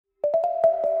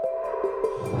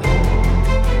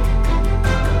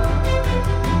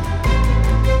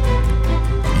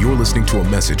You're listening to a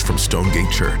message from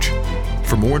Stonegate Church.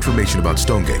 For more information about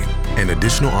Stonegate and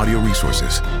additional audio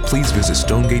resources, please visit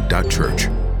stonegate.church.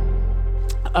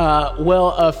 Well,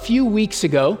 a few weeks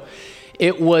ago,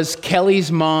 it was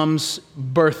Kelly's mom's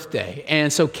birthday.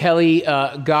 And so Kelly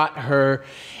got her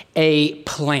a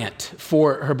plant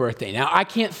for her birthday. Now, I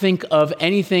can't think of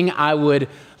anything I would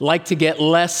like to get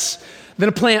less than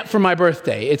a plant for my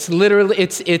birthday. It's literally,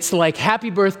 it's like, happy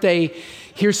birthday,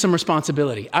 here's some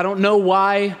responsibility. I don't know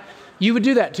why you would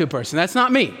do that to a person. That's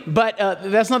not me. But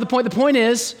that's not the point. The point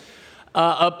is,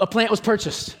 a plant was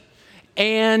purchased.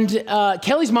 And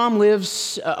Kelly's mom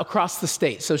lives across the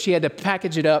state, so she had to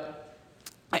package it up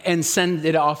and send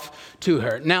it off to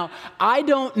her. Now, I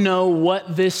don't know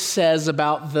what this says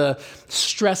about the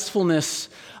stressfulness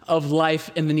of life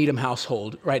in the Needham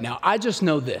household right now. I just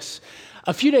know this.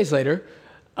 A few days later,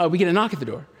 we get a knock at the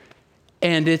door,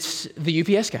 and it's the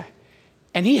UPS guy.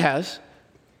 And he has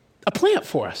a plant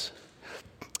for us.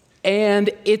 And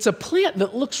it's a plant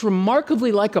that looks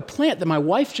remarkably like a plant that my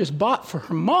wife just bought for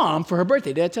her mom for her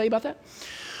birthday. Did I tell you about that?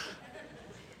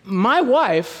 My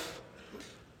wife,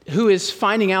 who is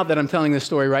finding out that I'm telling this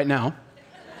story right now,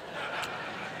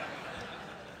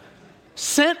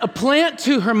 sent a plant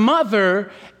to her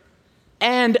mother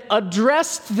and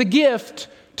addressed the gift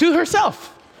to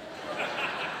herself.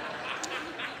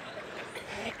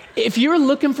 If you're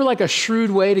looking for like a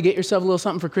shrewd way to get yourself a little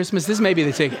something for Christmas, this may be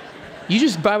the ticket. You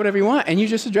just buy whatever you want and you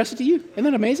just address it to you. Isn't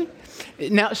that amazing?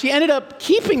 Now, she ended up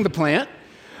keeping the plant.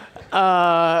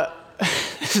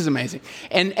 This is amazing.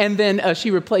 And then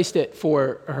she replaced it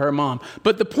for her mom.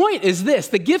 But the point is this: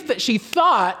 the gift that she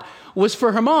thought was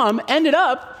for her mom ended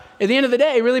up, at the end of the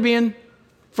day, really being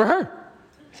for her.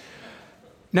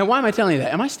 Now, why am I telling you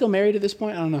that? Am I still married at this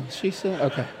point? I don't know. She's still?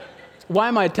 Okay. Why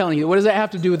am I telling you? What does that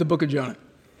have to do with the book of Jonah?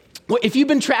 Well, if you've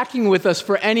been tracking with us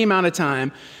for any amount of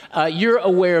time, you're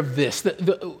aware of this.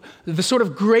 The sort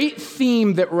of great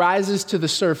theme that rises to the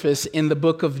surface in the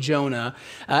book of Jonah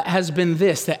has been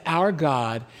this: that our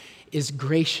God is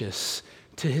gracious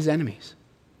to his enemies.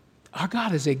 Our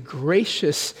God is a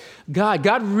gracious God.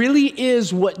 God really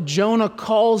is what Jonah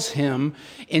calls him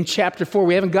in chapter 4.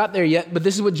 We haven't got there yet, but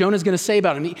this is what Jonah's going to say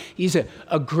about him. He's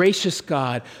a gracious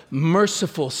God,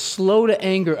 merciful, slow to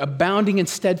anger, abounding in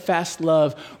steadfast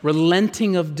love,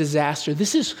 relenting of disaster.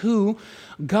 This is who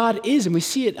God is, and we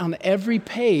see it on every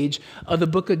page of the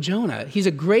book of Jonah. He's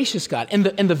a gracious God. And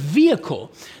the vehicle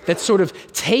that's sort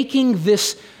of taking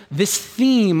this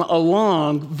theme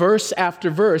along verse after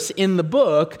verse in the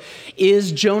book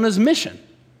is Jonah's mission,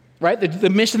 right? The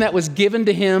mission that was given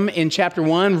to him in chapter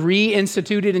 1,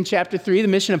 reinstituted in chapter 3, the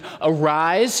mission of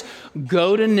arise,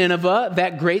 go to Nineveh,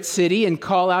 that great city, and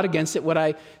call out against it what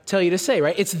I tell you to say,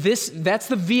 right? That's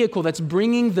the vehicle that's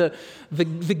bringing the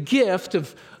gift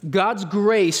of God's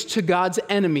grace to God's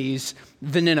enemies,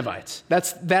 the Ninevites.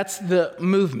 That's the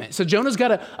movement. So Jonah's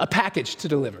got a package to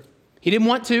deliver. He didn't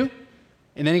want to,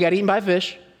 and then he got eaten by a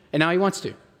fish, and now he wants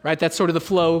to, right? That's sort of the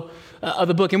flow of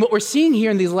the book. And what we're seeing here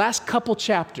in these last couple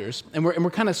chapters, and we're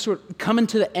kind of sort of coming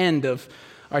to the end of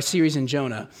our series in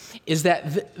Jonah, is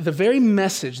that the very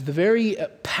message, the very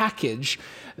package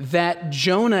that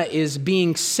Jonah is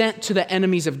being sent to the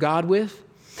enemies of God with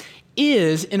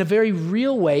is, in a very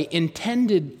real way,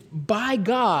 intended by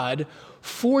God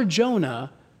for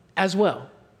Jonah as well.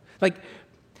 Like,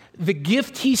 the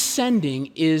gift he's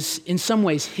sending is, in some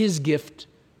ways, his gift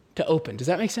to open. Does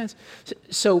that make sense?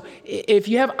 So if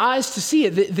you have eyes to see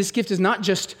it, this gift is not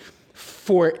just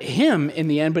for him in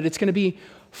the end, but it's going to be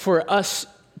for us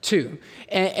too.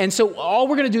 And so all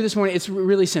we're going to do this morning, it's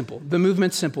really simple. The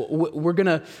movement's simple. We're going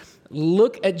to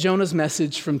look at Jonah's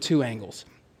message from two angles: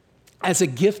 as a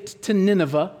gift to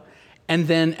Nineveh, and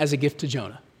then as a gift to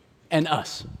Jonah and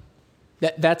us.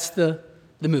 That's the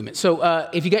movement. So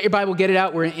if you got your Bible, get it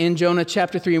out. We're in Jonah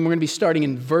chapter 3, and we're going to be starting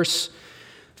in verse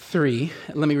 3.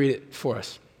 Let me read it for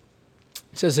us.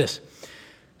 It says this: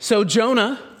 So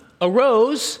Jonah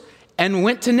arose and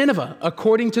went to Nineveh,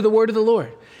 according to the word of the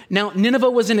Lord. Now, Nineveh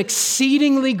was an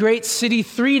exceedingly great city,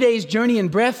 3 days' journey in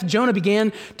breadth. Jonah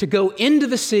began to go into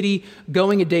the city,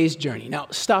 going a day's journey. Now,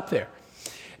 stop there.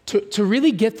 To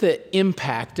really get the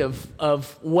impact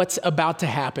of what's about to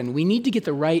happen, we need to get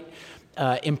the right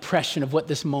impression of what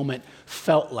this moment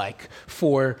felt like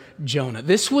for Jonah.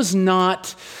 This was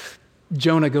not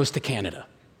Jonah goes to Canada.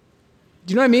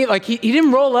 Do you know what I mean? Like he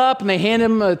didn't roll up and they hand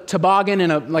him a toboggan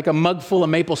and a mug full of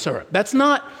maple syrup. That's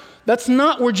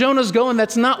not where Jonah's going.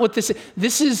 That's not what this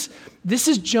is. This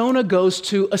is Jonah goes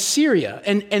to Assyria.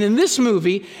 And in this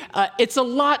movie, it's a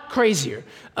lot crazier.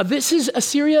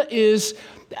 Assyria is,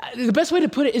 the best way to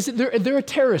put it is that they're a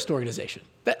terrorist organization.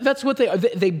 That's what they are.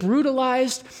 They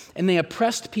brutalized and they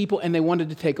oppressed people and they wanted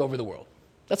to take over the world.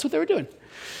 That's what they were doing.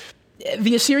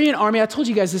 The Assyrian army, I told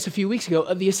you guys this a few weeks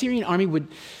ago, the Assyrian army would,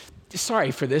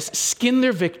 sorry for this, skin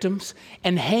their victims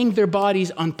and hang their bodies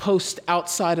on posts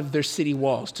outside of their city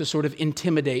walls to sort of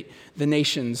intimidate the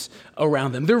nations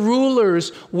around them. The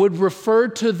rulers would refer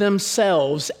to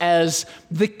themselves as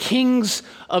the kings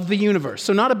of the universe.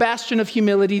 So not a bastion of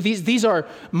humility. These are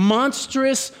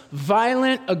monstrous,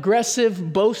 violent,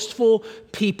 aggressive, boastful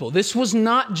people. This was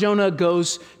not Jonah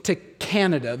goes to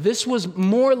Canada. This was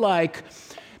more like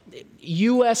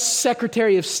U.S.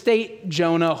 Secretary of State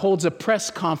Jonah holds a press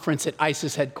conference at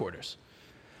ISIS headquarters.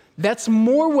 That's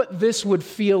more what this would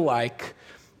feel like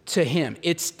to him.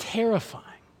 It's terrifying.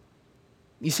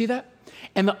 You see that?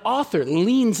 And the author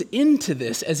leans into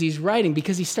this as he's writing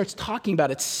because he starts talking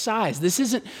about its size.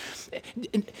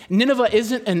 Nineveh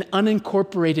isn't an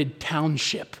unincorporated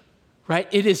township, right?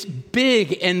 It is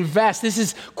big and vast. This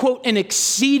is, quote, an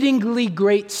exceedingly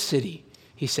great city,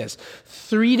 he says.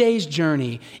 3 days'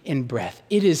 journey in breadth.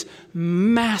 It is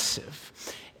massive.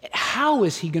 How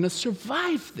is he going to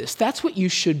survive this? That's what you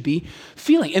should be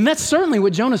feeling. And that's certainly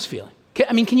what Jonah's feeling.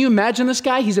 I mean, can you imagine this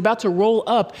guy? He's about to roll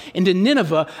up into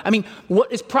Nineveh. I mean,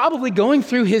 what is probably going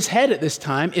through his head at this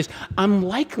time is, I'm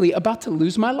likely about to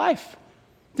lose my life.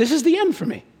 This is the end for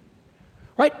me,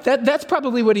 right? That's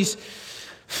probably what he's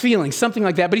feeling, something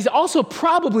like that. But he's also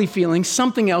probably feeling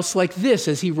something else like this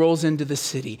as he rolls into the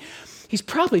city. He's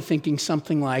probably thinking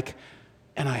something like,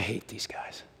 and I hate these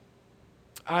guys.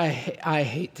 I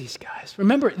hate these guys.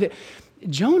 Remember,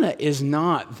 Jonah is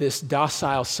not this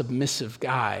docile, submissive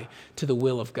guy to the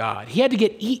will of God. He had to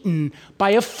get eaten by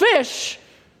a fish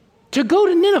to go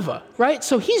to Nineveh, right?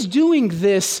 So he's doing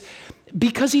this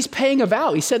because he's paying a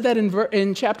vow. He said that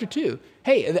in chapter 2.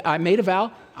 Hey, I made a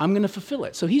vow. I'm going to fulfill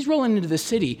it. So he's rolling into the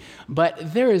city, but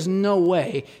there is no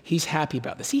way he's happy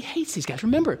about this. He hates these guys.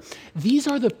 Remember, these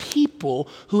are the people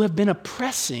who have been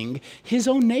oppressing his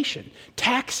own nation,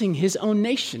 taxing his own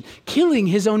nation, killing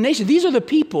his own nation. These are the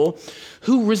people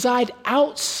who reside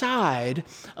outside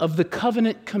of the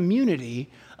covenant community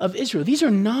of Israel. These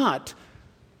are not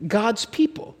God's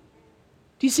people.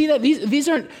 Do you see that?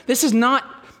 This is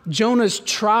not Jonah's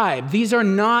tribe. These are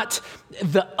not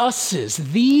the us's.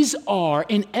 These are,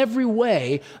 in every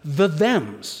way, the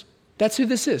thems. That's who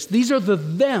this is. These are the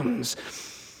thems.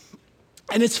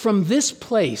 And it's from this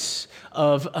place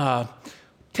of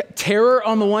terror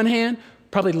on the one hand,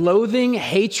 probably loathing,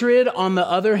 hatred on the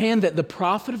other hand, that the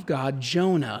prophet of God,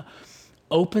 Jonah,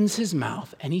 opens his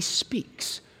mouth and he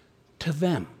speaks to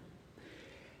them.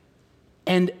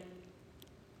 And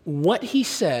what he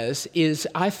says is,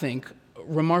 I think,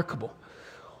 remarkable,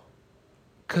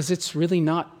 because it's really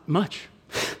not much.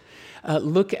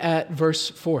 Look at verse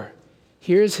 4.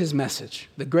 Here's his message,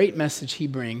 the great message he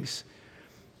brings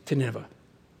to Nineveh.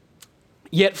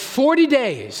 Yet 40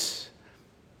 days,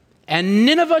 and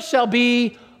Nineveh shall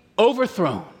be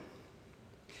overthrown.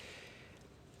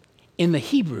 In the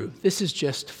Hebrew, this is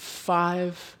just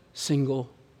 5 single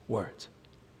words.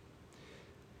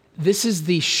 This is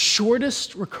the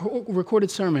shortest recorded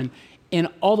sermon in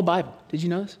all the Bible. Did you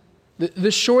know this?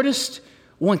 The shortest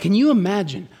one. Can you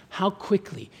imagine how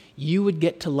quickly you would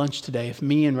get to lunch today if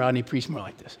me and Rodney Priest were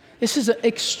like this? This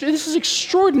is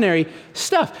extraordinary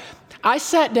stuff. I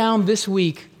sat down this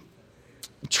week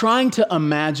trying to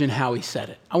imagine how he said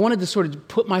it. I wanted to sort of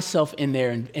put myself in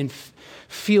there and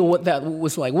feel what that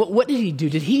was like. What did he do?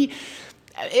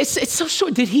 It's so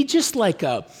short. Did he just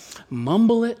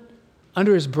mumble it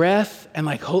under his breath and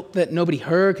hope that nobody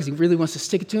heard because he really wants to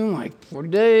stick it to him, 40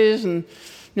 days and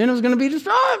then it was going to be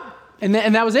destroyed? And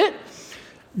that was it?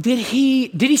 Did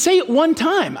he say it one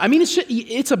time? I mean,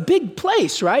 it's a big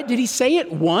place, right? Did he say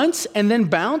it once and then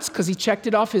bounce because he checked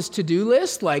it off his to-do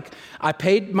list? I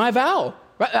paid my vow.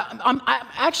 Right? I'm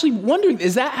actually wondering,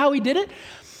 is that how he did it?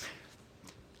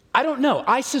 I don't know.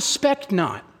 I suspect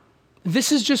not.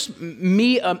 This is just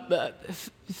me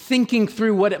thinking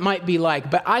through what it might be like,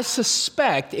 but I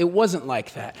suspect it wasn't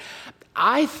like that.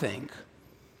 I think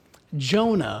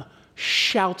Jonah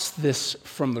shouts this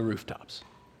from the rooftops.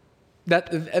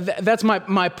 That's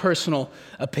my personal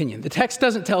opinion. The text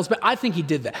doesn't tell us, but I think he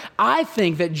did that. I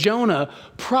think that Jonah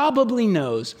probably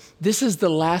knows this is the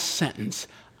last sentence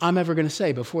I'm ever going to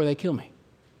say before they kill me.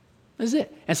 That's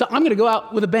it. And so I'm going to go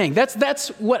out with a bang. That's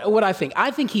what I think. I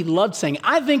think he loved saying it.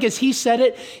 I think as he said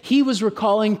it, he was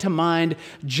recalling to mind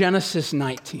Genesis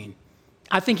 19.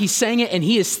 I think he's saying it and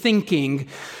he is thinking,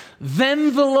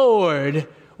 then the Lord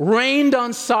rained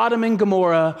on Sodom and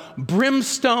Gomorrah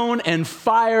brimstone and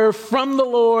fire from the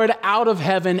Lord out of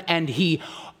heaven, and he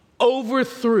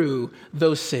overthrew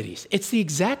those cities. It's the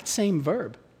exact same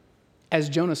verb. as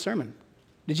Jonah's sermon.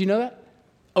 Did you know that?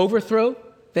 Overthrow,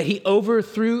 that he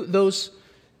overthrew those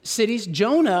cities.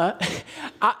 Jonah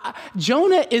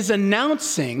is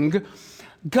announcing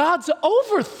God's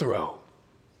overthrow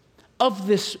of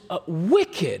this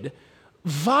wicked,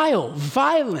 vile,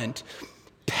 violent,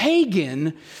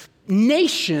 pagan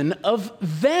nation of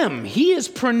them. He is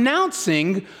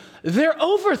pronouncing their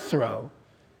overthrow.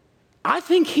 I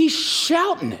think he's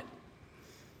shouting it.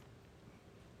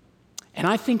 And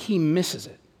I think he misses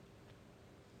it.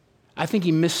 I think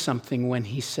he missed something when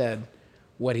he said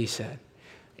what he said.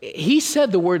 He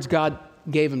said the words God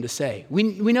gave him to say. We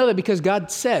know that because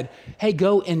God said, hey,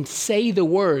 go and say the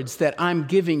words that I'm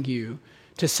giving you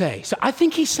to say. So I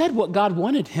think he said what God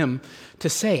wanted him to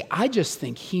say. I just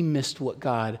think he missed what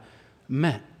God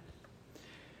meant.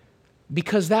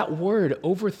 Because that word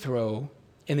overthrow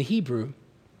in the Hebrew,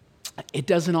 it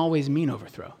doesn't always mean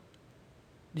overthrow.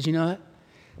 Did you know that?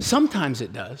 Sometimes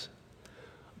it does,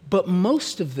 but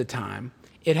most of the time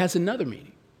it has another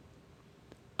meaning.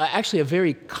 Actually, a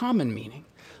very common meaning,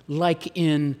 like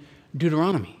in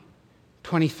Deuteronomy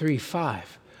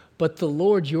 23:5. But the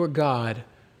Lord your God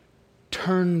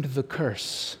turned the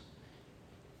curse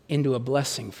into a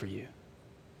blessing for you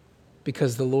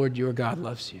because the Lord your God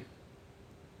loves you.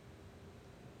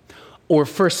 Or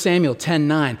 1 Samuel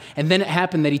 10:9. And then it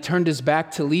happened that he turned his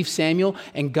back to leave Samuel,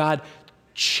 and God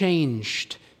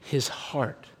changed his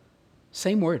heart.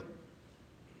 Same word.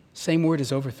 Same word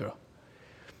as overthrow.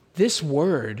 This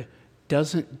word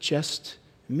doesn't just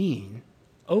mean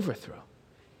overthrow.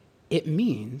 It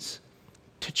means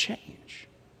to change,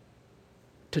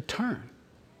 to turn.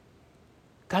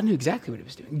 God knew exactly what he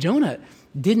was doing. Jonah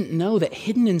didn't know that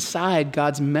hidden inside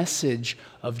God's message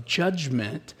of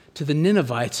judgment to the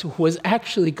Ninevites was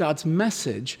actually God's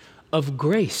message of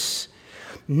grace.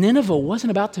 Nineveh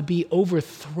wasn't about to be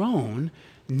overthrown.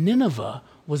 Nineveh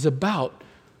was about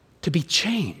to be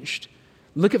changed.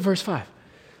 Look at verse 5.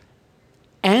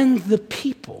 And the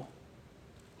people,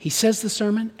 he says the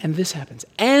sermon, and this happens.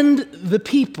 And the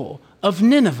people of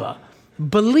Nineveh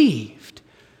believed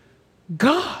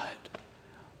God.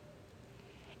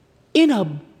 In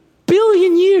 1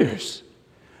 billion years,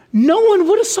 no one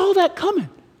would have saw that coming.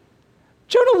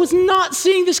 Jonah was not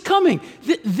seeing this coming.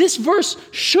 This verse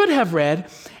should have read,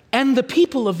 and the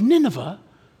people of Nineveh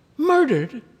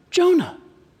murdered Jonah.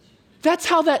 That's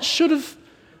how that should have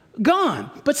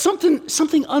gone. But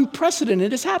something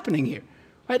unprecedented is happening here.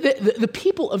 Right? The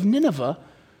people of Nineveh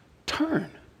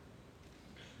turn.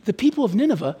 The people of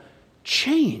Nineveh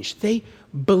changed. They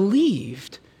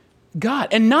believed God.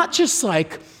 And not just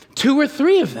like 2 or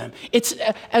 3 of them. It's,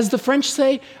 as the French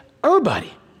say,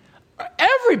 everybody.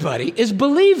 Everybody is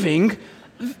believing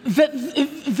that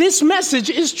this message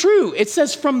is true. It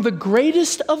says from the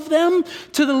greatest of them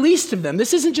to the least of them.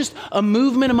 This isn't just a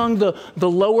movement among the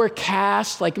lower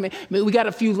caste, like we got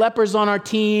a few lepers on our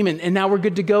team and now we're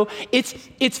good to go.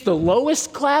 It's the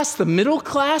lowest class, the middle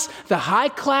class, the high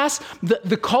class,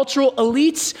 the cultural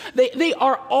elites. They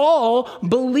are all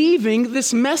believing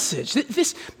this message.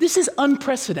 This is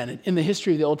unprecedented in the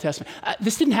history of the Old Testament.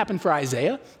 This didn't happen for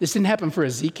Isaiah. This didn't happen for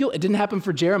Ezekiel. It didn't happen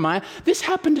for Jeremiah. This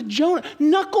happened to Jonah.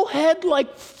 Knucklehead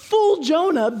like fool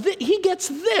Jonah, he gets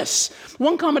this.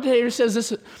 One commentator says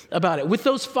this about it. With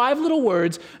those 5 little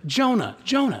words, Jonah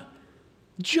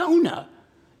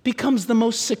becomes the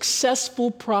most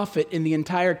successful prophet in the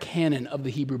entire canon of the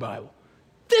Hebrew Bible.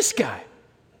 This guy.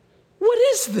 What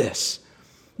is this?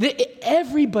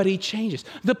 Everybody changes.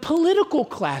 The political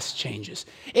class changes.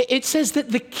 It says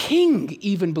that the king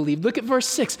even believed. Look at verse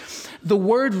 6. The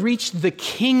word reached the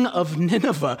king of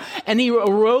Nineveh, and he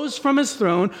arose from his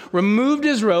throne, removed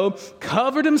his robe,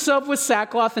 covered himself with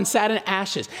sackcloth, and sat in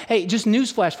ashes. Hey, just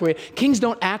newsflash for you. Kings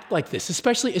don't act like this,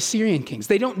 especially Assyrian kings.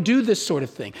 They don't do this sort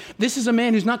of thing. This is a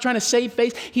man who's not trying to save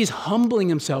face. He's humbling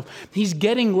himself. He's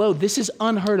getting low. This is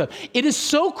unheard of. It is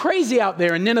so crazy out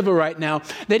there in Nineveh right now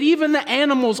that even the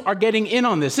animals are getting in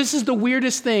on this. This is the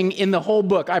weirdest thing in the whole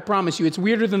book. I promise you, it's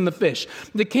weirder than the fish.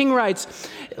 The king writes,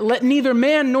 let neither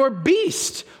man nor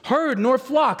beast, herd nor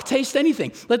flock taste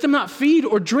anything. Let them not feed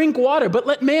or drink water, but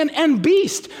let man and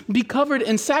beast be covered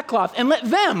in sackcloth, and let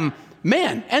them,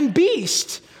 man and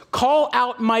beast, call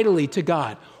out mightily to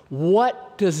God.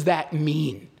 What does that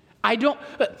mean?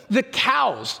 The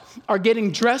cows are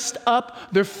getting dressed up.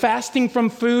 They're fasting from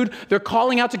food. They're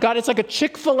calling out to God. It's like a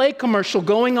Chick-fil-A commercial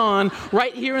going on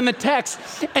right here in the text.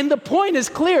 And the point is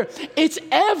clear. It's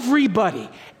everybody.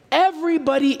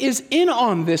 Everybody is in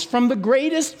on this, from the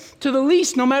greatest to the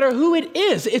least, no matter who it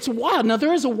is. It's wild. Now,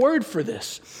 there is a word for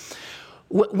this.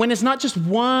 When it's not just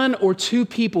 1 or 2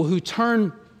 people who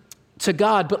turn to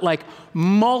God, but like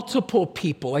multiple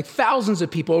people, like thousands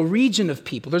of people, a region of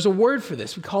people. There's a word for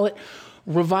this. We call it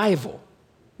revival.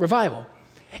 Revival.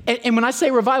 And when I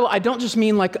say revival, I don't just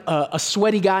mean like a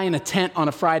sweaty guy in a tent on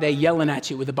a Friday yelling at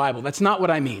you with the Bible. That's not what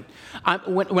I mean.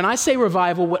 When I say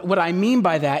revival, what I mean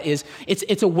by that is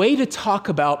it's a way to talk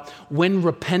about when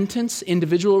repentance,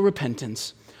 individual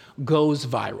repentance, goes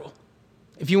viral.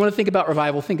 If you want to think about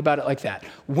revival, think about it like that.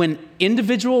 When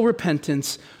individual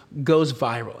repentance goes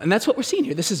viral. And that's what we're seeing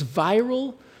here. This is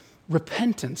viral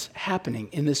repentance happening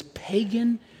in this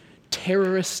pagan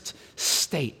terrorist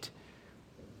state.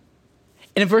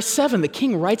 And in verse 7, the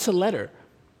king writes a letter.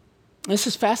 This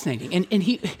is fascinating. And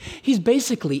he's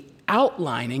basically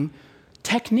outlining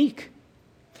technique.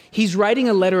 He's writing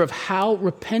a letter of how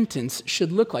repentance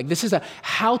should look like. This is a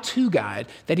how-to guide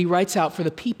that he writes out for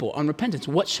the people on repentance.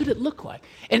 What should it look like?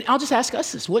 And I'll just ask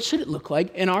us this. What should it look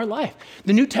like in our life?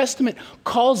 The New Testament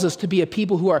calls us to be a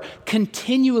people who are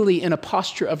continually in a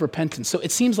posture of repentance. So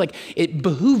it seems like it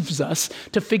behooves us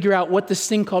to figure out what this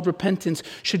thing called repentance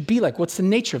should be like. What's the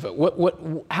nature of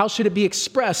it? How should it be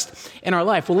expressed in our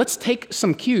life? Well, let's take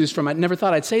some cues from, I never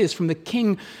thought I'd say this, from the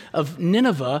king of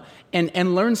Nineveh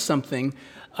and learn something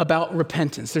about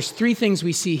repentance. There's three things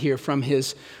we see here from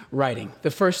his writing. The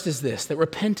first is this, that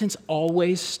repentance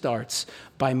always starts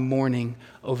by mourning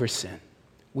over sin.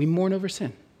 We mourn over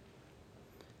sin.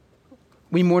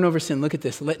 We mourn over sin. Look at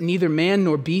this. Let neither man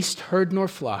nor beast, herd nor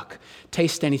flock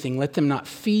taste anything. Let them not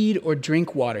feed or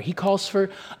drink water. He calls for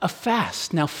a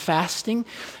fast. Now, fasting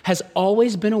has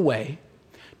always been a way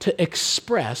to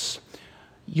express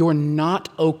your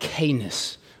not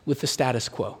okayness with the status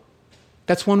quo.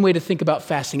 That's one way to think about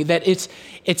fasting, that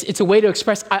it's a way to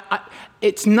express,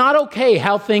 it's not okay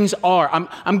how things are.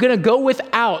 I'm going to go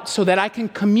without so that I can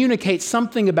communicate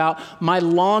something about my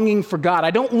longing for God.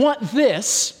 I don't want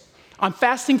this. I'm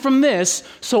fasting from this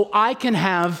so I can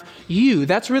have you.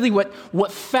 That's really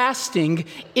what fasting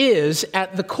is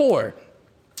at the core.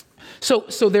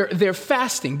 So they're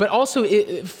fasting, but also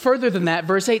further than that,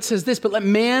 verse 8 says this, but let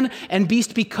man and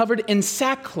beast be covered in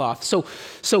sackcloth.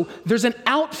 So there's an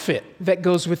outfit that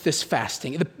goes with this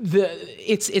fasting.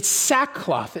 It's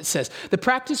sackcloth, it says. The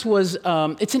practice was,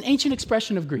 it's an ancient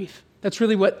expression of grief. That's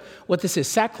really what this is.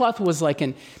 Sackcloth was like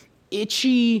an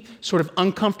itchy, sort of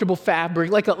uncomfortable fabric,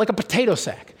 like a potato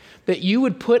sack that you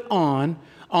would put on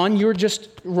your just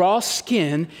raw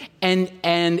skin, and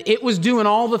it was doing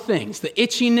all the things, the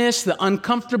itchiness, the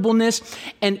uncomfortableness,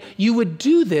 and you would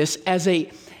do this as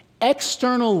a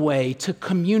external way to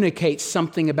communicate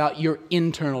something about your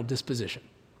internal disposition.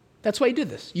 That's why you did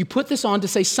this. You put this on to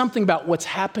say something about what's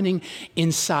happening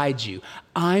inside you.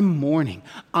 I'm mourning.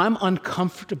 I'm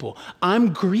uncomfortable.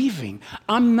 I'm grieving.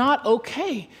 I'm not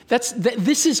okay.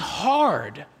 This is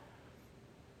hard.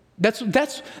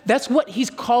 That's what he's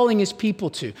calling his people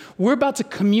to. We're about to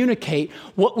communicate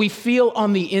what we feel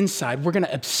on the inside. We're going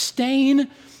to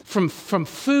abstain from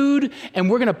food, and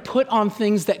we're going to put on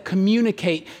things that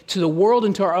communicate to the world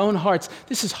and to our own hearts.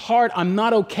 This is hard. I'm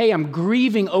not okay. I'm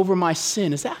grieving over my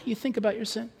sin. Is that how you think about your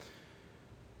sin?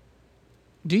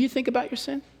 Do you think about your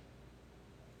sin?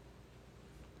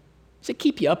 Does it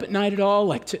keep you up at night at all?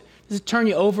 Does it turn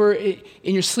you over in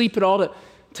your sleep at all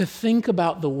to think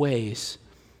about the ways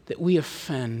that we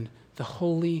offend the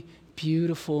holy,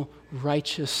 beautiful,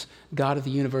 righteous God of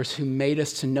the universe who made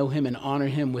us to know him and honor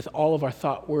him with all of our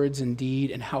thought, words, and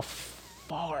deed, and how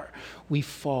far we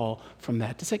fall from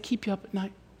that? Does that keep you up at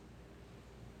night?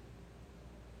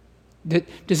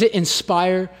 Does it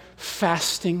inspire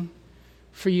fasting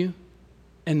for you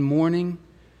and mourning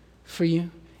for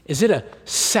you? Is it a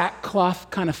sackcloth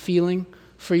kind of feeling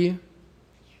for you?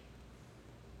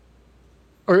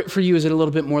 Or for you, is it a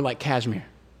little bit more like cashmere?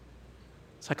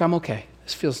 It's like, I'm okay.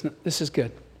 This is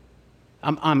good.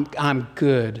 I'm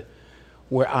good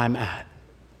where I'm at.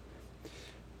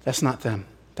 That's not them.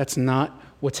 That's not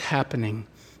what's happening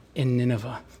in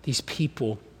Nineveh. These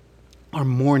people are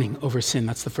mourning over sin.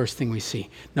 That's the first thing we see.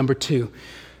 Number two,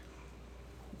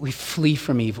 we flee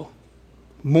from evil.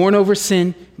 Mourn over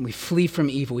sin, and we flee from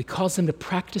evil. He calls them to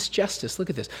practice justice. Look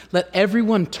at this. Let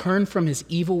everyone turn from his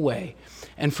evil way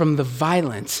and from the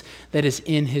violence that is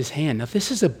in his hand. Now,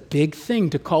 this is a big thing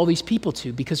to call these people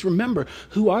to, because remember,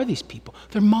 who are these people?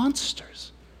 They're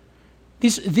monsters.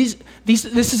 This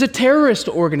is a terrorist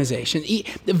organization.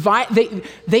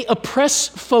 They oppress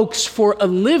folks for a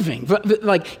living.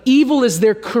 Like, evil is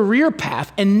their career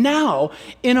path. And now,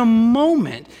 in a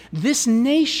moment, this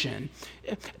nation,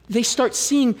 they start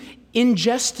seeing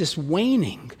injustice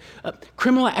waning.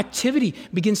 Criminal activity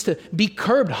begins to be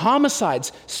curbed.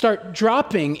 Homicides start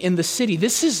dropping in the city.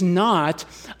 This is not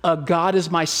a God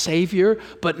is my Savior,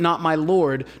 but not my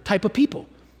Lord type of people.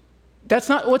 That's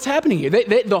not what's happening here.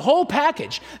 The whole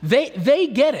package, they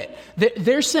get it.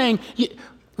 They're saying,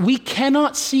 we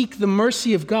cannot seek the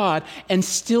mercy of God and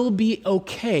still be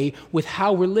okay with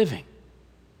how we're living.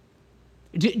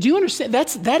 Do you understand?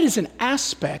 That is an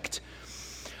aspect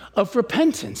of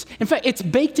repentance. In fact, it's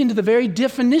baked into the very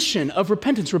definition of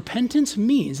repentance. Repentance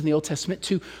means, in the Old Testament,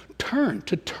 to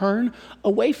turn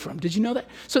away from. Did you know that?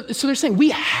 So they're saying we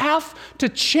have to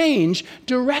change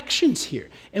directions here,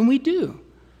 and we do.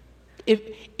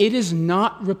 It is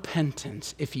not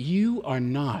repentance if you are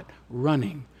not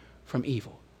running from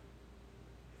evil.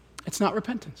 It's not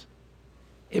repentance.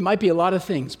 It might be a lot of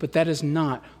things, but that is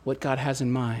not what God has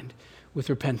in mind with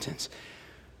repentance.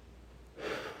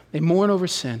 They mourn over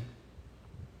sin.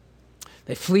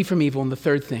 They flee from evil. And the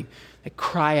third thing, they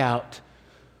cry out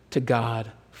to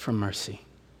God for mercy.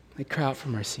 They cry out for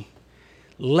mercy.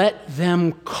 Let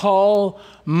them call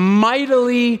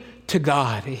mightily to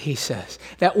God, he says.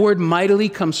 That word mightily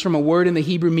comes from a word in the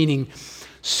Hebrew meaning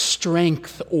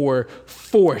strength or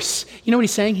force. You know what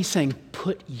he's saying? He's saying,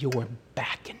 put your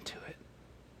back into it.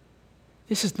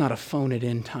 This is not a phone it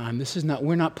in time.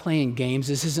 We're not playing games.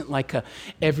 This isn't like a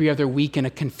every other week in a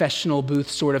confessional booth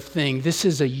sort of thing. This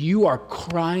is you are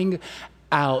crying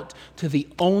out to the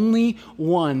only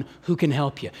one who can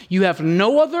help you. You have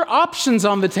no other options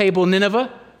on the table,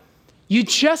 Nineveh. You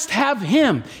just have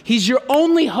him. He's your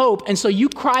only hope. And so you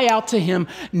cry out to him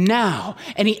now.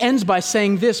 And he ends by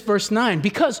saying this, verse 9,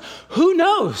 because who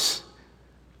knows?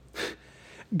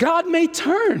 God may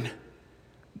turn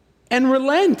and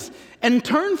relent and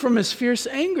turn from his fierce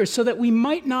anger so that we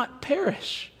might not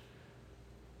perish.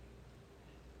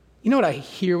 You know what I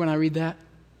hear when I read that?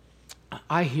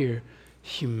 I hear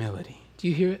humility. Do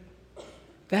you hear it?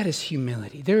 That is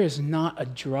humility. There is not a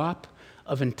drop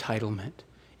of entitlement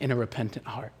in a repentant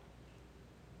heart.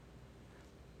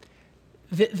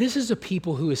 This is a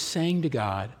people who is saying to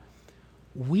God,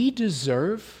 we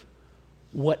deserve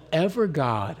whatever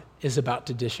God is about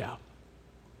to dish out.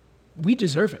 We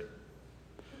deserve it.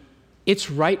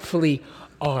 It's rightfully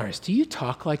ours. Do you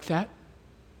talk like that?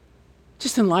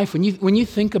 Just in life, when you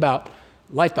think about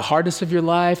life, the hardness of your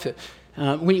life,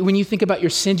 when you think about your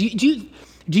sin,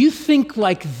 do you think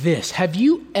like this? Have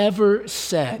you ever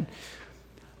said,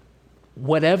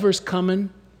 whatever's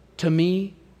coming to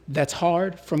me that's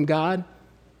hard from God,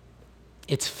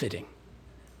 it's fitting?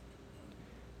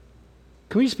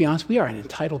 Can we just be honest? We are an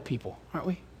entitled people, aren't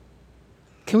we?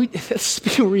 Let's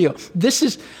be real.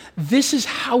 This is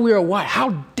how we are wired.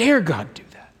 How dare God do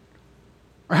that?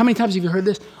 Or how many times have you heard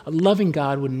this? A loving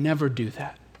God would never do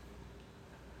that.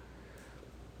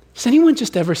 Does anyone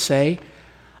just ever say,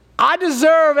 I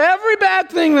deserve every bad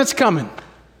thing that's coming?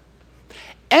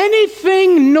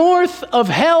 Anything north of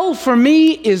hell for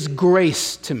me is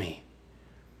grace to me.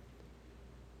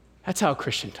 That's how a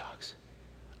Christian talks.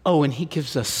 Oh, and he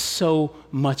gives us so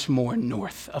much more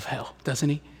north of hell, doesn't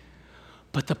he?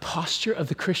 But the posture of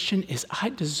the Christian is, I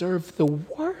deserve the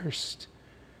worst.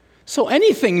 So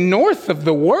anything north of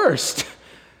the worst,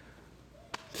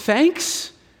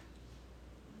 thanks.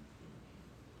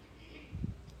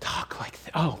 Talk like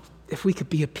that. Oh, if we could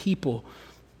be a people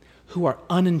who are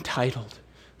unentitled,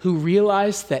 who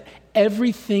realize that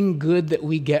everything good that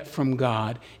we get from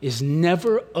God is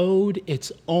never owed,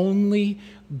 it's only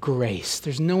grace.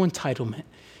 There's no entitlement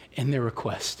in their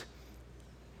request.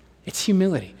 It's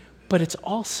humility, but it's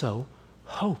also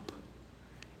hope.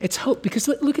 It's hope because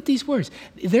look at these words.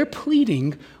 They're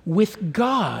pleading with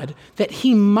God that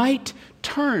he might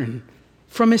turn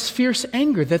from his fierce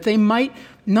anger, that they might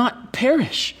not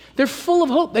perish. They're full of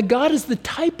hope that God is the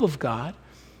type of God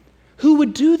who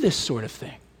would do this sort of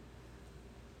thing.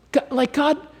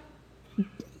 God,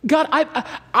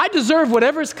 I deserve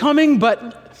whatever's coming,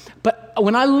 but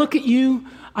when I look at you,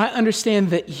 I understand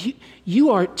that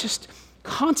you are just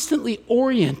constantly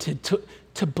oriented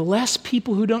to bless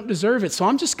people who don't deserve it. So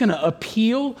I'm just going to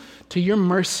appeal to your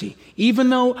mercy, even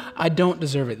though I don't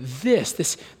deserve it.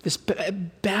 This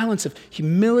balance of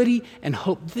humility and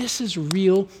hope, this is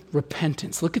real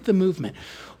repentance. Look at the movement.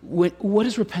 What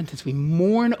is repentance? We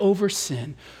mourn over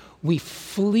sin. We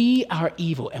flee our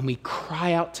evil and we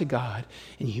cry out to God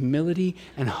in humility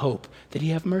and hope that he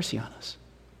have mercy on us.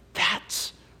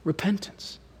 That's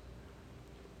repentance.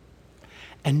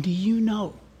 And do you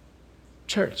know,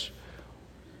 church,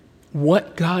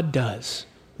 what God does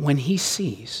when he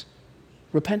sees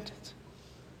repentance?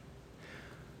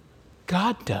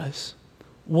 God does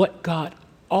what God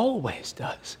always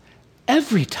does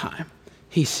every time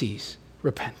he sees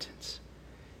repentance.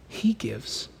 He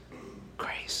gives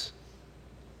grace.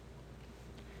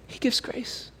 He gives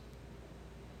grace.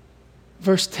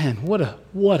 Verse 10, what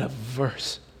a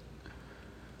verse.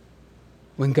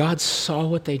 When God saw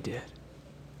what they did,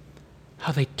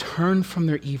 how they turned from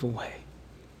their evil way,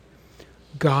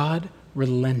 God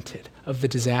relented of the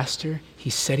disaster he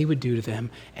said he would do to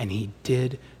them, and he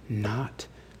did not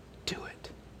do it.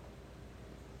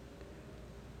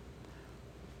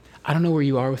 I don't know where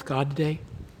you are with God today.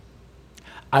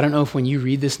 I don't know if when you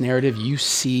read this narrative, you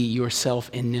see yourself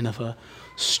in Nineveh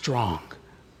strong.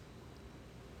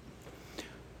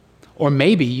 Or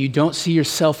maybe you don't see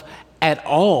yourself at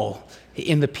all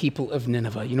in the people of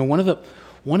Nineveh. You know, one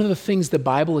of the things the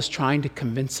Bible is trying to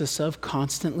convince us of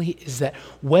constantly is that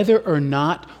whether or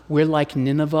not we're like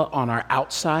Nineveh on our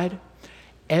outside,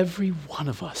 every one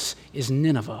of us is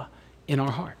Nineveh in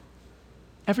our heart.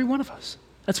 Every one of us.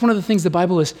 That's one of the things the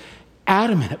Bible is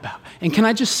adamant about. And can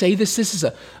I just say this? This is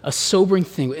a sobering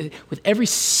thing. With every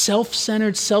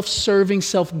self-centered, self-serving,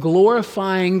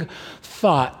 self-glorifying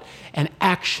thought and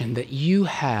action that you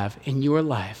have in your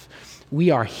life, we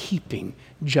are heaping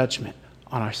judgment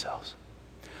on ourselves.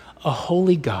 A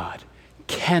holy God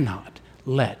cannot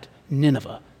let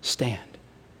Nineveh stand.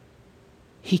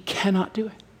 He cannot do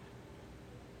it.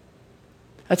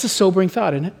 That's a sobering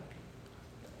thought, isn't it?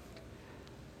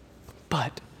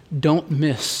 But don't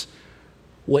miss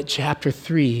what chapter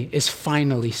 3 is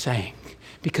finally saying,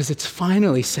 because it's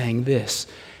finally saying this: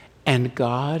 and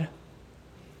God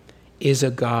is a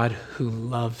God who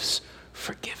loves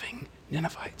forgiving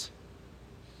Ninevites.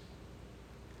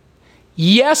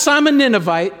 Yes, I'm a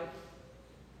Ninevite,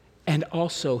 and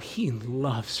also he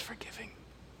loves forgiving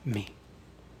me.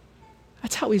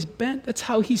 That's how he's bent. That's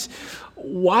how he's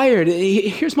wired.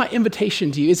 Here's my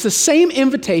invitation to you. It's the same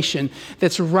invitation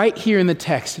that's right here in the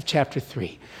text of chapter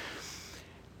 3.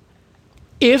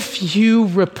 If you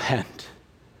repent,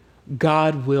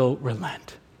 God will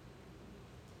relent.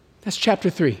 That's chapter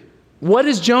 3. What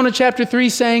is Jonah chapter 3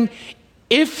 saying?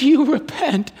 If you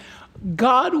repent,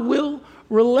 God will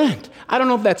relent. I don't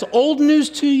know if that's old news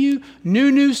to you,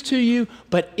 new news to you,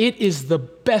 but it is the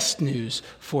best news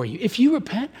for you. If you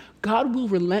repent, God will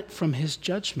relent from his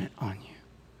judgment on you.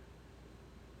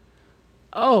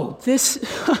 Oh, this,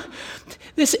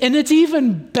 and it's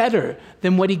even better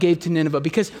than what he gave to Nineveh,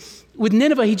 because with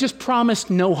Nineveh, he just promised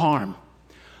no harm.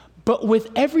 But with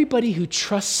everybody who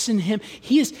trusts in him,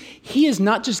 he is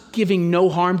not just giving no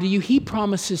harm to you. He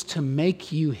promises to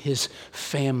make you his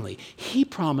family. He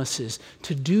promises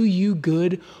to do you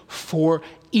good for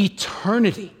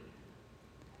eternity.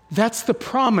 That's the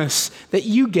promise that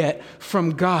you get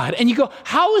from God. And you go,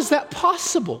 how is that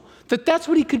possible? That's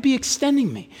what he could be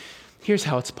extending me. Here's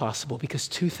how it's possible. Because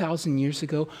 2,000 years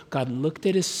ago, God looked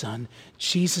at his son,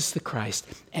 Jesus the Christ,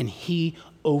 and he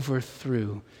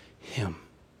overthrew him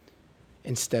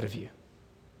instead of you.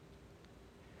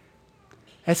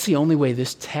 That's the only way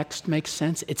this text makes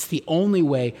sense. It's the only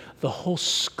way the whole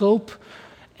scope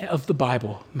of the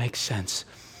Bible makes sense.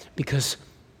 Because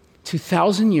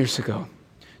 2,000 years ago,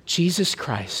 Jesus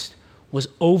Christ was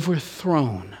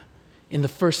overthrown in the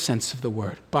first sense of the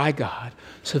word by God,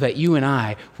 so that you and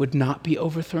I would not be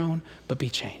overthrown, but be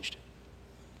changed.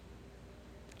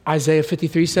 Isaiah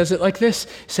 53 says it like this.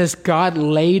 It says, God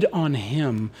laid on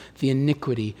him the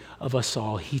iniquity of us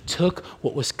all. He took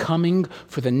what was coming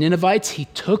for the Ninevites. He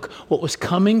took what was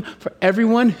coming for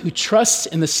everyone who trusts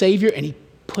in the Savior, and he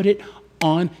put it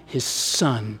on his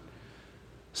son,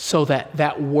 so that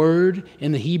that word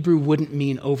in the Hebrew wouldn't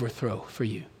mean overthrow for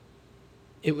you.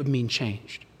 It would mean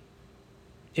changed.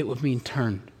 It would mean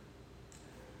turned.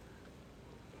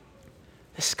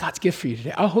 This is God's gift for you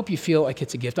today. I hope you feel like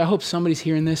it's a gift. I hope somebody's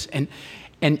hearing this and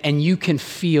you can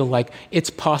feel like it's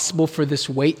possible for this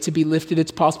weight to be lifted.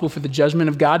 It's possible for the judgment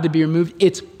of God to be removed.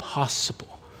 It's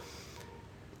possible.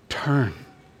 Turn.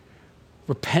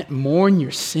 Repent, mourn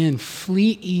your sin,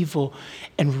 flee evil,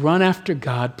 and run after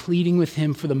God, pleading with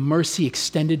him for the mercy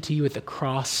extended to you at the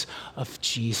cross of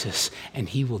Jesus, and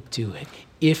he will do it.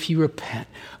 If you repent,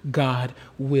 God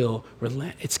will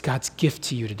relent. It's God's gift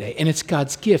to you today, and it's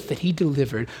God's gift that he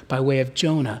delivered by way of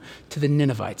Jonah to the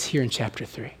Ninevites here in chapter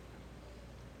 3.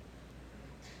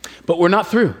 But we're not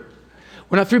through.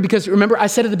 We're not through because remember I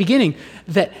said at the beginning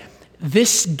that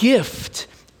this gift,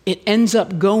 it ends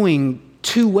up going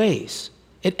two ways.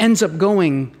 It ends up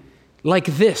going like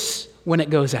this when it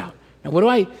goes out. Now, what do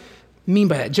I mean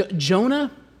by that?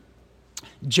 Jonah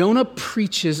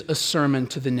preaches a sermon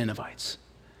to the Ninevites.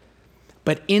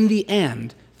 But in the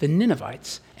end, the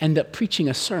Ninevites end up preaching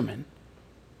a sermon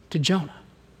to Jonah.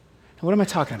 Now, what am I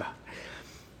talking about?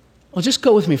 Well, just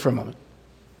go with me for a moment.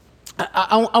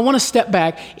 I want to step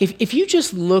back. If you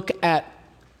just look at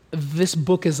this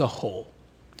book as a whole,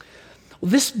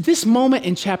 this moment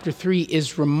in chapter 3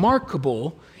 is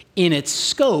remarkable in its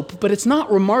scope, but it's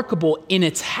not remarkable in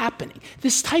its happening.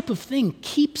 This type of thing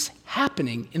keeps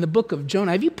happening in the book of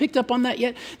Jonah. Have you picked up on that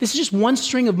yet? This is just one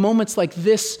string of moments like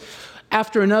this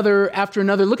after another, after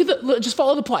another. Just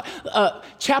follow the plot.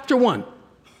 Chapter 1,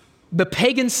 the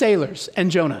pagan sailors and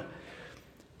Jonah.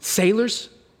 Sailors,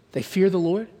 they fear the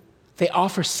Lord. They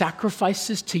offer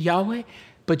sacrifices to Yahweh,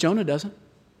 but Jonah doesn't.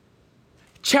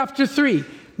 Chapter 3,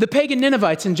 the pagan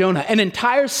Ninevites and Jonah, an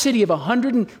entire city of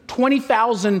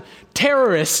 120,000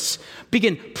 terrorists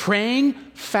begin praying,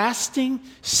 fasting,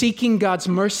 seeking God's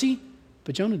mercy,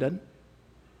 but Jonah doesn't.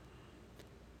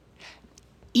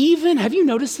 Have you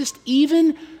noticed this?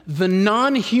 Even the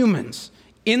non-humans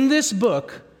in this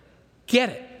book get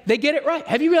it. They get it right.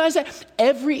 Have you realized that?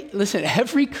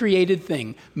 Every created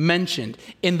thing mentioned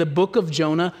in the book of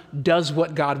Jonah does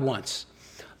what God wants.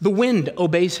 The wind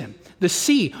obeys him. The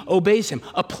sea obeys him.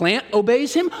 A plant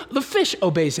obeys him. The fish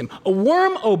obeys him. A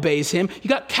worm obeys him. You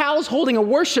got cows holding a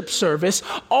worship service.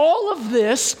 All of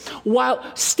this while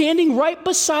standing right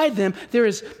beside them, there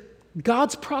is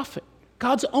God's prophet,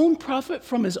 God's own prophet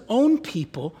from his own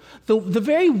people, the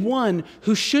very one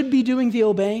who should be doing the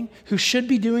obeying, who should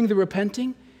be doing the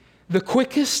repenting, the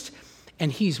quickest,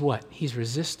 and he's what? He's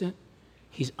resistant,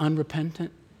 he's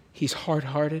unrepentant, he's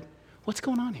hard-hearted. What's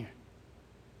going on here?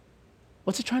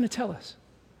 What's it trying to tell us?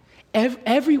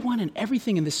 Everyone and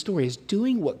everything in this story is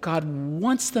doing what God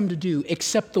wants them to do,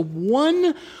 except the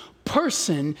one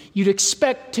person you'd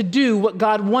expect to do what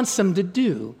God wants them to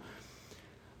do,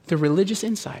 the religious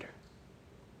insider.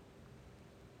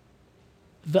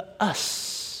 The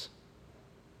us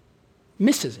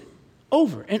misses it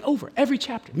over and over. Every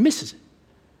chapter misses it.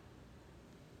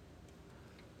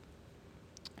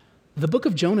 The book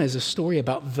of Jonah is a story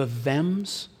about the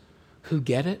thems who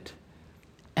get it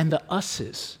and the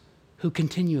us's who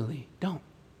continually don't.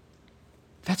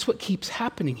 That's what keeps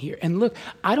happening here. And look,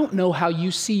 I don't know how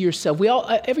you see yourself. We all,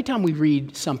 every time we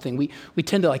read something, we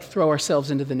tend to like throw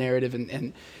ourselves into the narrative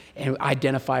and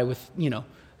identify with,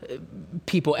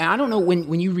 people. And I don't know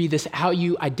when you read this, how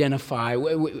you identify,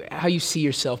 how you see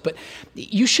yourself, but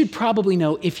you should probably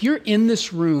know if you're in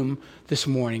this room this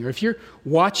morning, or if you're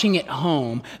watching at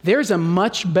home, there's a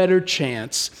much better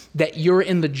chance that you're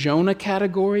in the Jonah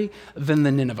category than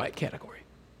the Ninevite category,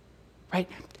 right?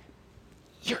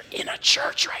 You're in a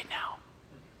church right now,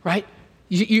 right?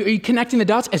 You're connecting the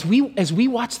dots as we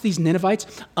watch these Ninevites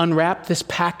unwrap this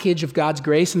package of God's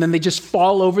grace and then they just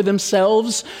fall over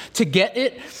themselves to get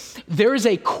it. There is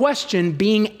a question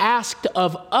being asked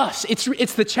of us.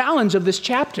 It's the challenge of this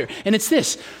chapter, and it's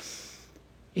this: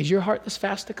 is your heart this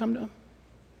fast to come to him?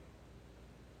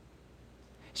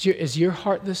 Is your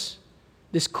heart this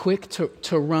quick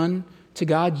to run to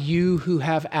God? You who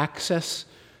have access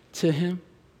to him.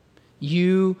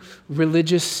 You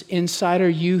religious insider,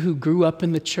 you who grew up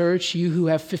in the church, you who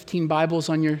have 15 Bibles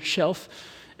on your shelf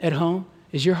at home,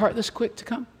 is your heart this quick to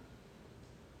come?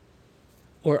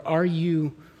 Or are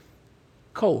you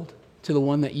cold to the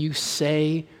one that you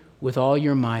say with all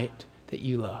your might that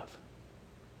you love?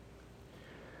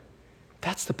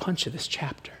 That's the punch of this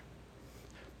chapter.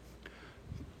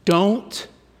 Don't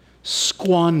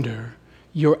squander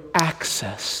your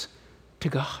access to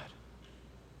God.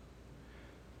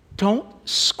 Don't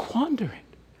squander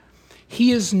it.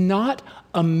 He is not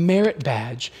a merit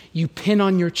badge you pin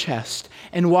on your chest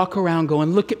and walk around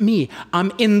going, look at me,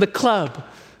 I'm in the club.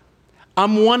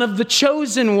 I'm one of the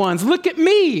chosen ones. Look at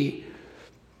me.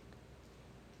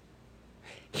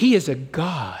 He is a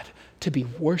God to be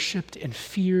worshiped and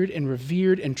feared and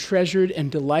revered and treasured and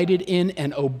delighted in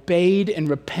and obeyed and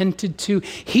repented to.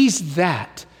 He's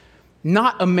that,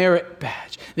 not a merit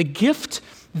badge. The gift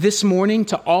this morning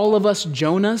to all of us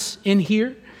Jonahs in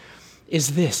here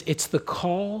is this: it's the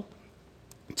call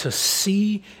to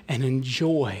see and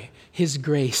enjoy his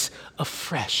grace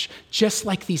afresh, just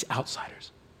like these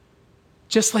outsiders,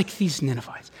 just like these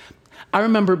Ninevites. I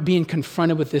remember being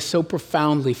confronted with this so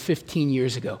profoundly 15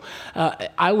 years ago.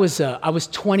 I was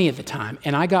 20 at the time,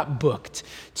 and I got booked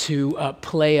to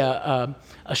play a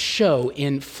show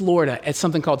in Florida at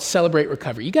something called Celebrate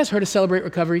Recovery. You guys heard of Celebrate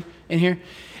Recovery in here?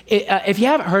 If you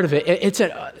haven't heard of it, it's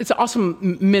an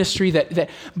awesome ministry that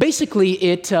basically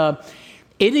it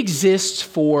exists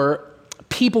for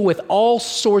people with all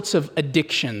sorts of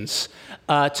addictions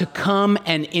to come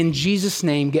and in Jesus'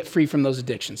 name get free from those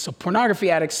addictions. So pornography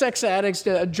addicts, sex addicts,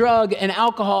 drug and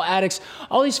alcohol addicts,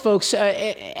 all these folks,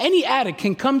 any addict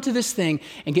can come to this thing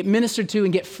and get ministered to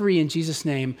and get free in Jesus'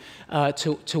 name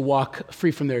to walk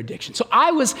free from their addiction. So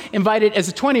I was invited as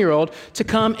a 20-year-old to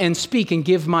come and speak and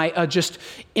give my just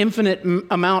infinite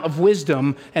amount of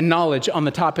wisdom and knowledge on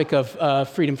the topic of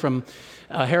freedom from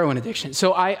heroin addiction.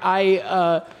 So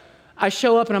I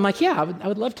show up and I'm like, yeah, I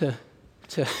would love to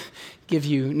give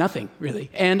you nothing, really.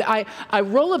 And I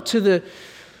roll up to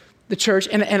the church,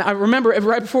 and I remember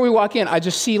right before we walk in, I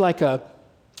just see like a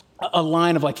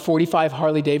line of like 45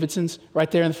 Harley Davidsons right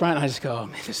there in the front, and I just go, oh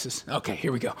man, this is, okay,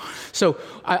 here we go. So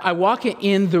I walk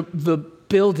in the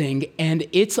building, and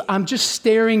I'm just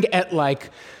staring at like,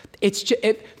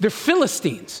 they're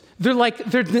Philistines. They're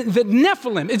the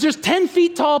Nephilim. It's just 10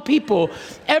 feet tall people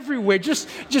everywhere, just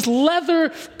leather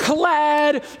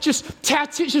clad, just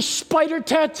tattoos, just spider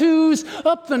tattoos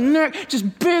up the neck,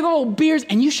 just big old beards.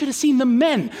 And you should have seen the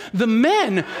men. The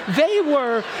men, they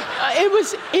were,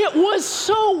 it was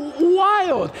so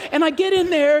wild. And I get in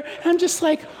there, and I'm just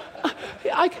like,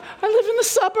 I live in the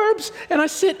suburbs, and I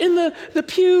sit in the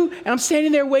pew, and I'm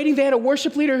standing there waiting. They had a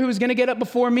worship leader who was going to get up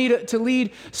before me to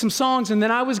lead some songs, and then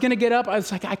I was going to get up. I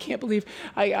was like, I can't believe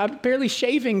I'm barely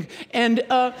shaving, and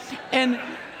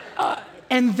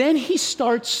then he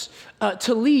starts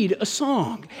to lead a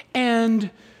song, and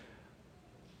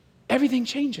everything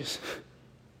changes.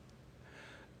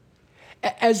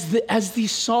 As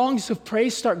these songs of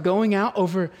praise start going out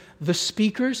over the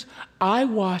speakers, I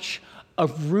watch a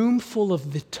room full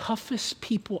of the toughest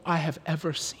people I have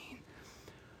ever seen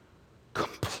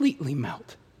completely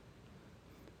melt.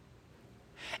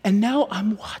 And now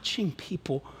I'm watching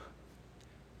people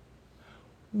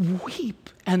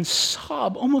weep and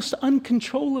sob almost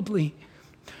uncontrollably,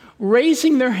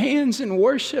 raising their hands in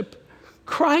worship,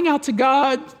 crying out to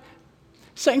God,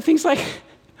 saying things like,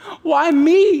 why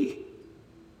me?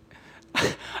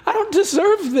 I don't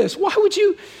deserve this. Why would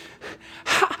you?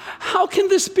 How can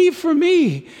this be for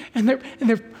me? And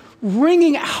they're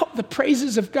ringing out the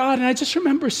praises of God. And I just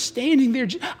remember standing there.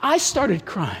 I started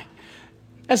crying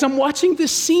as I'm watching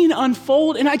this scene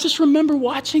unfold. And I just remember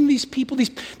watching these people,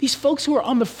 these folks who are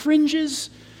on the fringes,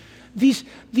 these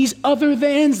other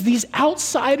thans, these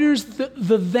outsiders,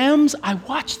 the thems. I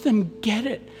watched them get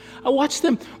it. I watched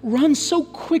them run so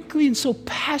quickly and so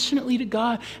passionately to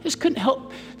God. I just couldn't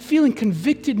help feeling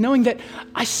convicted, knowing that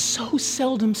I so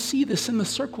seldom see this in the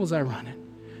circles I run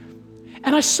in.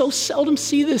 And I so seldom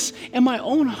see this in my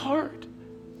own heart.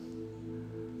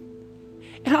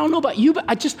 And I don't know about you, but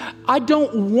I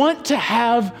don't want to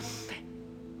have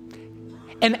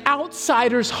an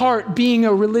outsider's heart being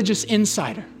a religious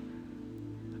insider.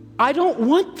 I don't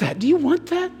want that. Do you want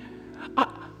that?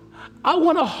 I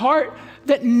want a heart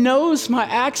that knows my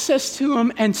access to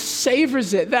him and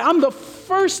savors it, that I'm the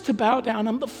first to bow down,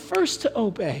 I'm the first to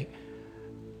obey.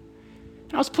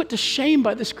 And I was put to shame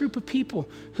by this group of people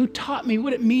who taught me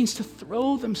what it means to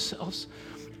throw themselves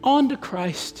onto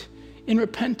Christ in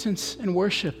repentance and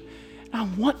worship. And I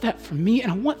want that for me,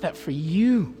 and I want that for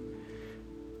you.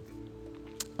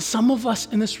 Some of us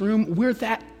in this room, we're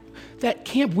that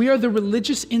camp. We are the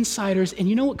religious insiders, and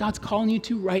you know what God's calling you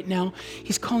to right now?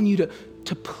 He's calling you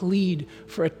to plead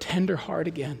for a tender heart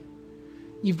again.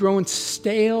 You've grown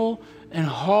stale and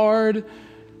hard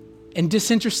and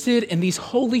disinterested, and these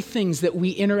holy things that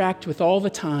we interact with all the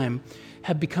time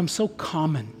have become so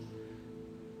common.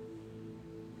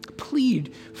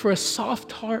 Plead for a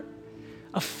soft heart,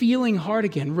 a feeling heart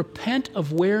again. Repent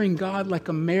of wearing God like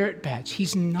a merit badge.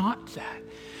 He's not that.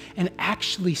 And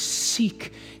actually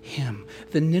seek him.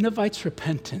 The Ninevites'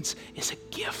 repentance is a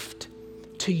gift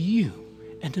to you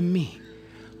and to me.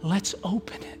 Let's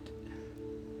open it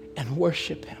and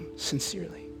worship him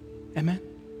sincerely. Amen?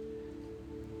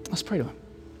 Let's pray to him.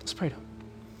 Let's pray to him.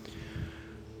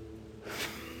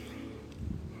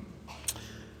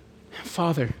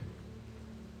 Father,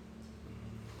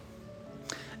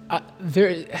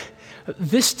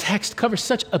 this text covers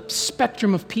such a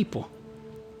spectrum of people.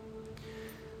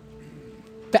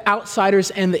 The outsiders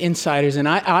and the insiders. And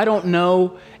I don't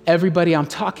know everybody I'm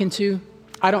talking to.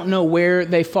 I don't know where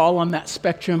they fall on that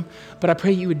spectrum, but I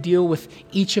pray you would deal with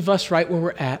each of us right where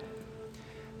we're at.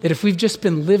 That if we've just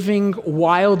been living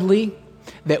wildly,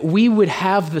 that we would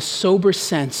have the sober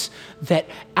sense that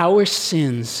our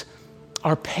sins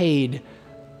are paid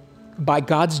by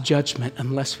God's judgment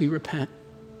unless we repent.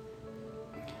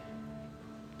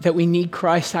 that we need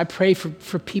Christ. I pray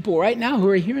for people right now who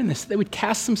are hearing this, they would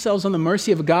cast themselves on the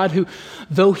mercy of a God who,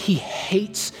 though he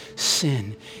hates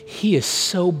sin, he is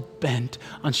so bent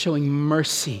on showing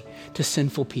mercy to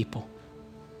sinful people.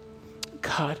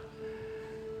 God,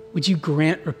 would you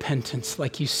grant repentance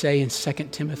like you say in 2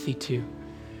 Timothy 2?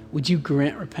 Would you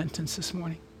grant repentance this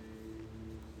morning?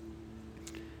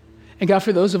 And God,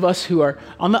 for those of us who are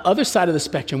on the other side of the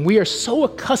spectrum, we are so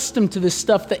accustomed to this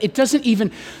stuff that it doesn't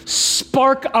even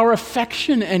spark our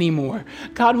affection anymore.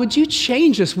 God, would you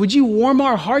change us? Would you warm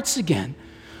our hearts again?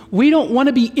 We don't want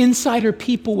to be insider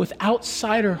people with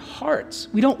outsider hearts.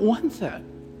 We don't want that.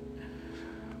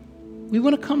 We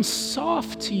want to come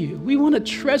soft to you. We want to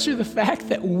treasure the fact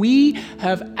that we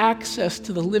have access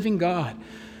to the living God.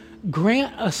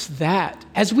 Grant us that.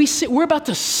 As we sit, we're about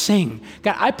to sing.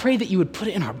 God, I pray that you would put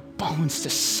it in our bones to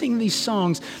sing these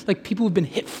songs like people who've been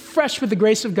hit fresh with the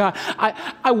grace of God.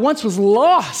 I once was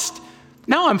lost.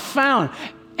 Now I'm found.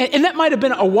 And that might have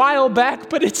been a while back,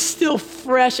 but it's still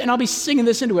fresh, and I'll be singing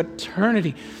this into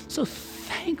eternity. So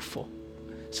thankful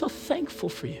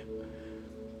for you.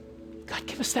 God,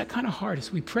 give us that kind of heart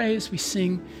as we pray, as we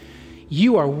sing.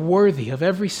 You are worthy of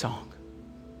every song.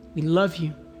 We love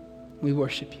you. We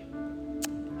worship you.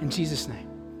 In Jesus' name.